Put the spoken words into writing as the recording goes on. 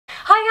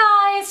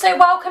guys, so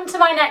welcome to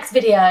my next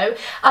video.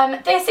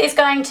 This is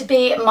going to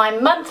be my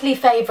monthly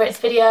favourites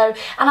video,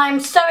 and I'm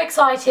so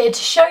excited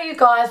to show you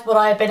guys what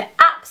I've been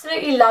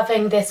absolutely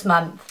loving this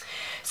month.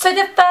 So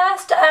the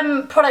first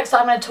products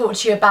I'm going to talk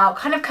to you about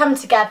kind of come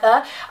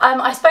together.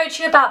 I spoke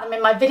to you about them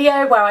in my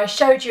video where I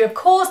showed you, of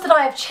course, that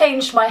I have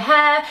changed my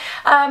hair,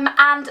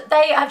 and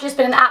they have just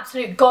been an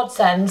absolute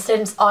godsend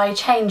since I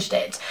changed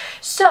it.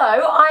 So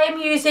I am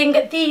using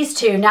these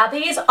two. Now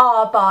these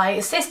are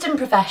by System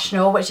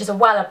Professional, which is a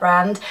Weller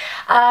brand,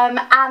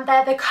 and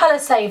they're the Colour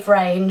Save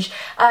range.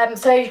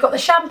 So you've got the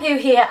shampoo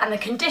here and the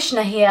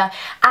conditioner here,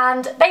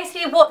 and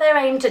basically what they're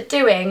aimed at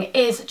doing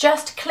is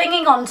just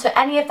clinging on to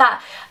any of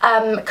that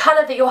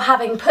colour that you're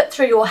having put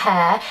through your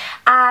hair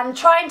and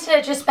trying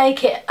to just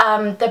make it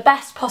the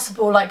best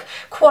possible like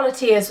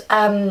quality as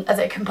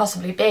it can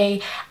possibly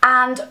be,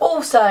 and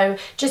also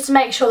just to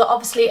make sure that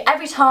obviously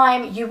every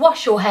time you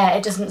wash your hair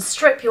it doesn't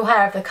strip your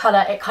hair of the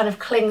colour, it kind of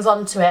clings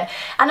onto it,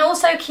 and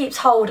also keeps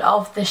hold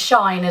of the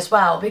shine as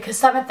well, because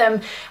some of them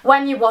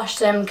when you wash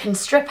them can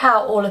strip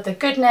out all of the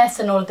goodness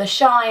and all of the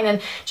shine and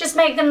just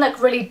make them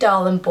look really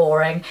dull and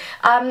boring.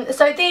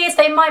 So these,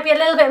 they might be a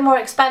little bit more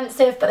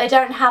expensive, but they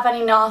don't have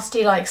any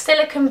nasty like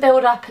silicone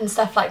build-up and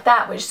stuff like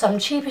that, which some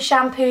cheaper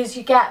shampoos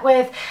you get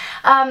with.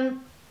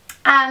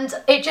 And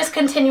it just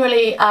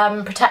continually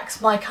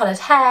protects my coloured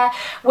hair,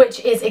 which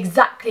is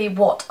exactly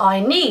what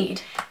I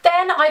need.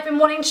 Then I've been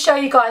wanting to show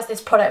you guys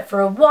this product for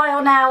a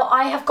while now.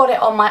 I have got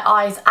it on my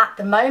eyes at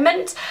the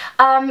moment.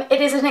 It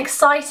is an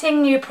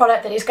exciting new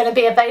product that is going to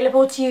be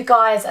available to you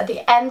guys at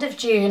the end of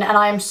June, and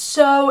I am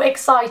so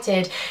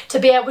excited to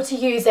be able to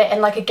use it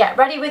in like a get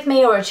ready with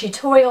me or a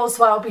tutorial,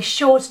 so I'll be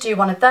sure to do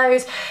one of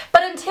those.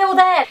 But until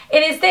then,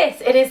 it is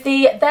this. It is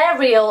the They're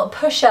Real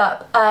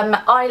Push-Up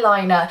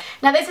Eyeliner.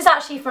 Now this is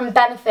actually from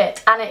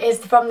Benefit, and it is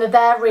from the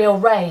They're Real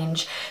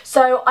range.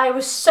 So I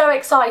was so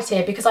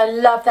excited because I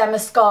love their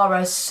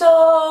mascara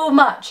so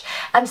much,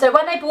 and so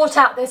when they brought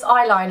out this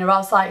eyeliner I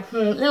was like a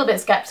little bit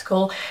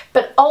skeptical,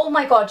 but oh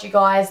my god you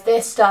guys,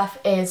 this stuff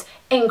is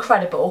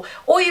incredible.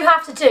 All you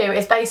have to do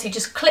is basically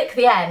just click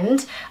the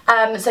end,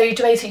 so you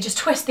basically just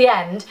twist the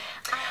end.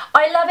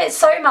 I love it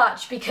so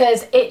much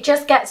because it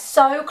just gets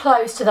so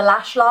close to the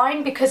lash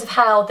line because of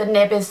how the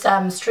nib is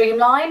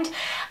streamlined,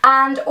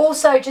 and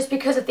also just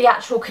because of the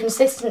actual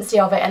consistency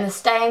of it and the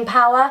staying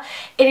power.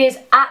 It is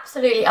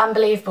absolutely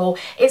unbelievable.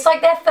 It's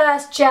like their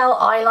first gel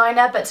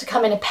eyeliner but to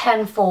come in a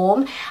pen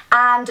form,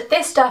 and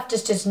this stuff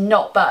just does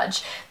not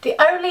budge. The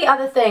only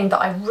other thing that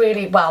I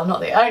really, well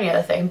not the only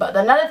other thing, but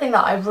another thing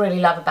that I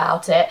really love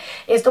about it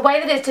is the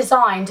way that it's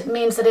designed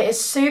means that it is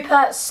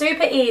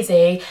super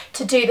easy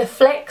to do the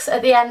flicks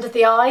at the end of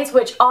the eyes,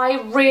 which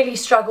I really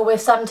struggle with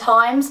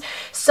sometimes.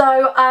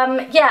 So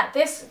yeah,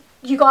 this,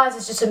 you guys,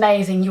 is just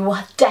amazing. You will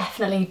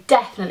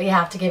definitely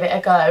have to give it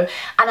a go,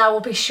 and I will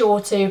be sure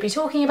to be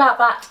talking about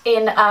that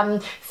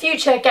in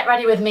future get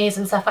ready with me's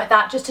and stuff like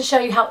that, just to show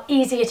you how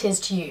easy it is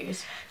to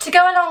use. To go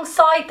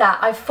alongside that,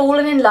 I've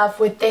fallen in love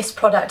with this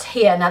product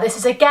here. Now this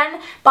is again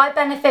by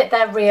Benefit,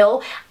 They're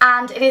Real,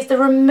 and it is the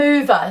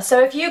remover.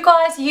 So if you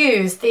guys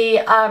use the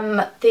what am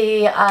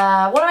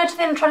I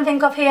trying to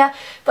think of here?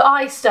 The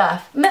eye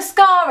stuff.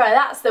 Mascara,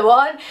 that's the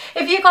one.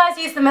 If you guys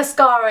use the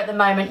mascara at the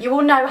moment, you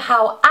will know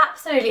how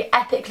absolutely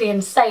epically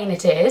insane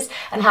it is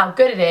and how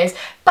good it is,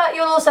 but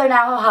you'll also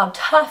know how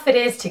tough it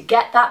is to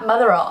get that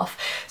mother off.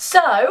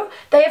 So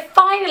they have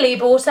finally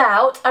brought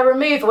out a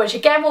remover, which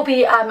again will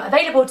be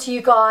available to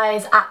you guys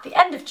at the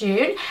end of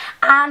June,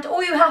 and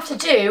all you have to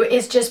do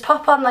is just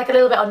pop on like a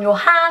little bit on your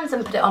hands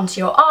and put it onto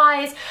your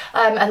eyes,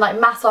 and like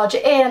massage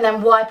it in and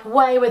then wipe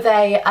away with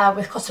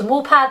with cotton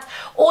wool pads,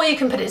 or you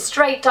can put it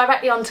straight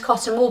directly onto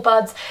cotton wool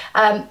buds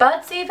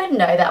even,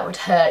 no, that would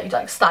hurt, you'd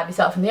like stab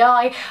yourself in the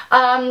eye,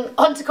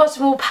 onto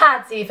cotton wool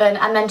pads even,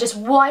 and then just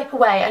wipe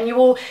away, and you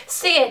will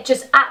see it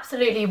just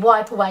absolutely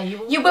wipe away.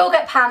 You will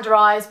get panda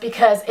eyes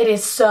because it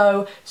is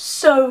so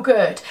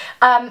good,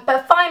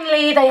 but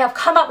finally they have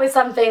come up with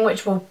something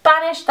which will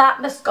banish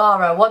that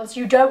mascara once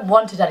you don't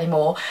want it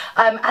anymore,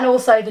 and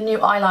also the new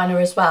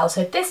eyeliner as well.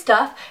 So this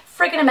stuff,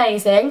 friggin'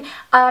 amazing.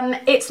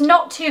 It's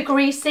not too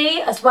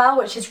greasy as well,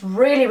 which is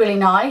really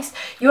nice.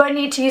 You only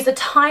need to use the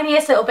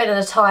tiniest little bit at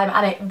a time,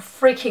 and it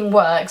freaking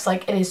works.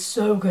 Like, it is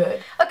so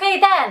good. Okay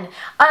then,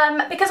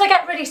 because I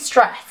get really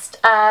stressed,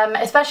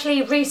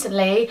 especially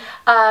recently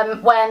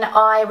when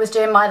I was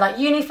doing my like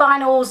uni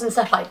finals and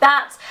stuff like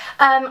that,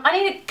 I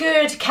need a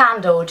good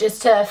candle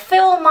just to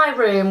fill my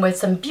room with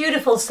some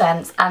beautiful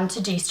scents and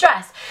to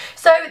de-stress.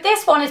 So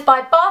this one is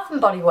by Bath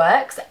 & Body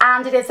Works,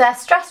 and it is their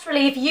Stress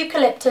Relief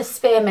Eucalyptus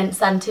Spearmint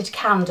Scented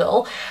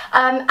Candle,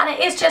 and it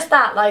is just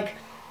that, like,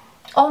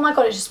 oh my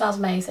god, it just smells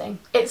amazing.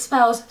 It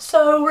smells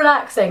so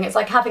relaxing. It's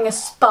like having a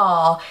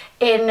spa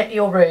in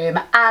your room,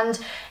 and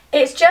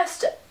it's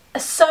just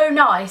so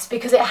nice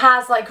because it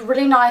has like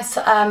really nice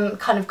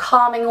kind of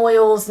calming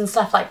oils and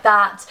stuff like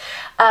that,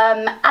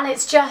 and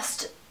it's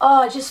just,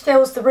 oh, it just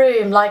fills the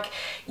room. Like,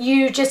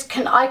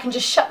 I can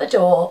just shut the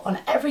door on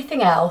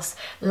everything else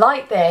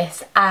like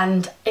this,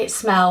 and it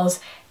smells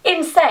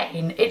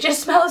insane. It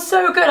just smells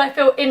so good. I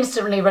feel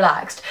instantly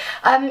relaxed.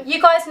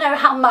 You guys know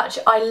how much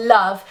I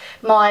love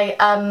my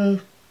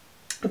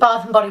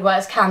Bath and Body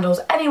Works candles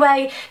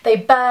anyway. They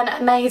burn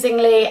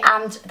amazingly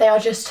and they are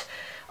just,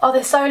 oh,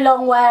 they're so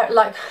long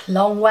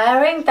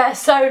wearing. They're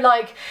so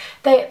like,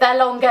 their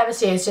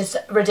longevity is just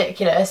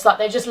ridiculous. Like,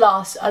 they just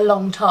last a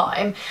long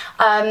time,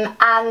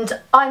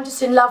 and I'm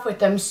just in love with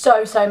them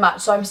so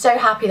much. So I'm so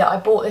happy that I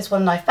bought this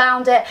one and I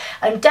found it.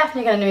 I'm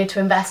definitely going to need to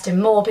invest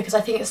in more because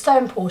I think it's so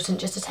important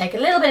just to take a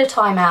little bit of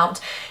time out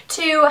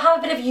to have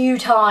a bit of you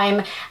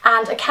time,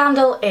 and a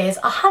candle is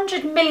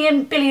 100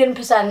 million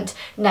billion%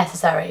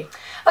 necessary.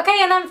 Okay,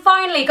 and then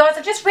finally, guys,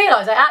 I just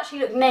realised I actually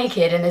look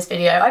naked in this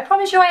video. I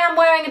promise you I am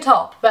wearing a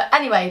top, but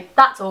anyway,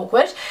 that's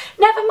awkward.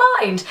 Never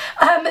mind.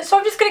 So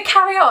I'm just going to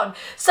carry on.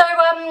 So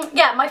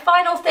yeah, my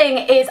final thing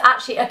is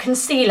actually a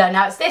concealer.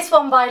 Now, it's this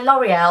one by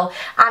L'Oreal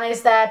and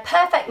is their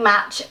Perfect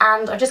Match,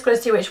 and I've just got to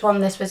see which one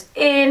this was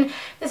in.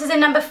 This is in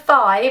number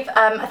 5.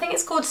 I think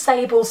it's called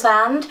Sable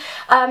Sand.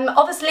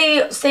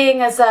 Obviously, seeing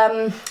as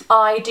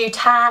I do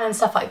tan and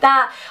stuff like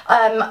that,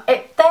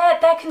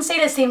 their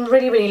concealers seem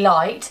really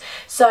light,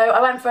 so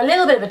I went for a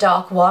little bit of a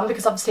darker one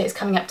because obviously it's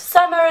coming up to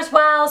summer as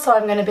well, so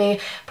I'm going to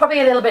be probably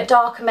a little bit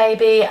darker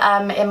maybe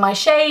in my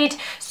shade.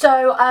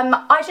 So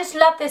I just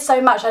love this so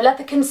much. I love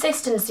the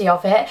consistency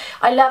of it.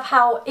 I love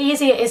how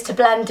easy it is to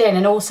blend in,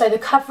 and also the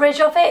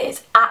coverage of it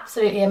is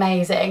absolutely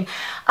amazing.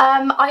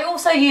 I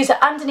also use it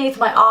underneath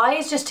my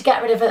eyes just to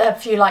get rid of a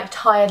few like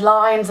tired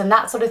lines and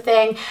that sort of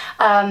thing,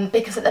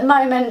 because at the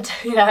moment,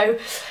 you know,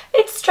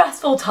 it's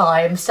stressful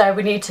time, so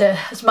we need to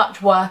as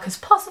much work as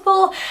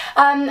possible,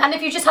 and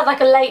if you just have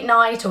like a late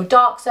night or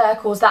dark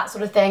circles, that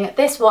sort of thing,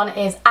 this one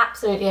is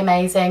absolutely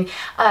amazing,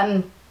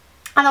 and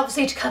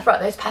obviously to cover up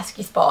those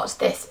pesky spots,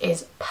 this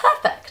is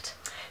perfect.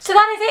 So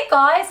that is it,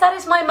 guys. That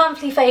is my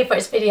monthly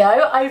favourites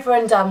video over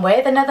and done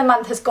with. Another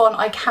month has gone.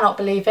 I cannot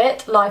believe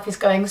it. Life is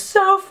going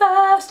so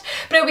fast.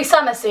 But it'll be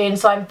summer soon,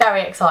 so I'm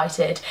very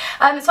excited.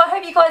 So I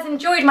hope you guys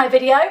enjoyed my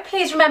video.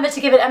 Please remember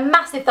to give it a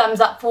massive thumbs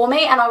up for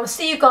me, and I will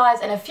see you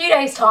guys in a few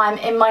days' time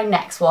in my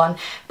next one.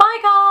 Bye.